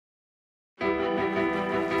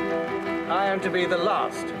I am to be the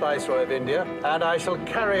last Viceroy of India, and I shall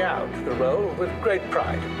carry out the role with great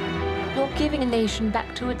pride. You're giving a nation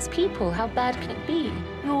back to its people. How bad can it be?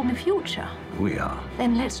 You're the future. We are.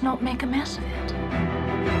 Then let's not make a mess of it.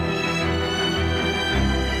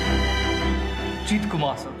 Jeet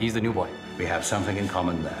Kumar, sir. He's the new boy. We have something in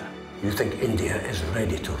common there. You think India is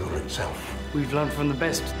ready to rule itself? We've learned from the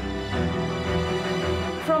best.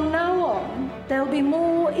 From now on, there'll be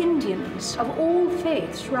more Indians of all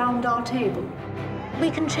faiths round our table. We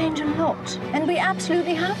can change a lot, and we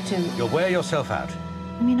absolutely have to. You'll wear yourself out.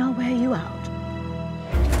 I mean, I'll wear you out.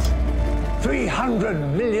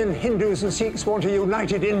 300 million Hindus and Sikhs want a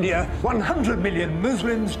united India. 100 million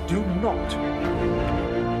Muslims do not.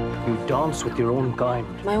 You dance with your own kind.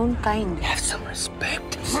 My own kind. Have some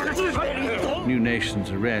respect. New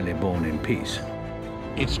nations are rarely born in peace.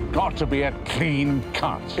 It's got to be a clean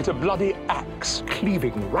cut. It's a bloody axe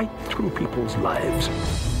cleaving right through people's lives.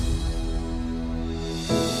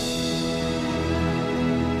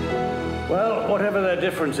 Well, whatever their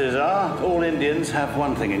differences are, all Indians have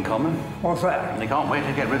one thing in common. What's that? They can't wait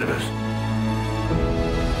to get rid of us.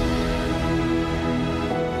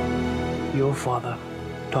 Your father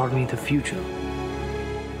taught me the future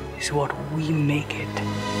is what we make it.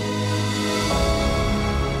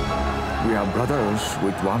 We are brothers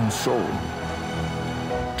with one soul.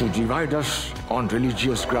 To divide us on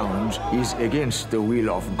religious grounds is against the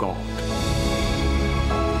will of God.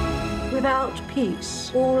 Without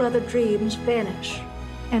peace, all other dreams vanish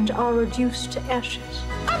and are reduced to ashes.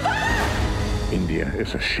 India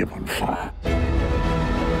is a ship on fire.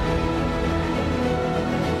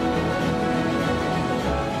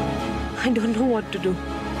 I don't know what to do.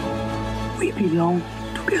 We belong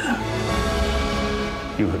together.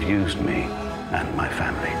 You have used me and my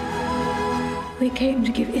family. We came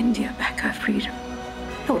to give India back her freedom,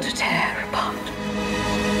 not to tear her apart.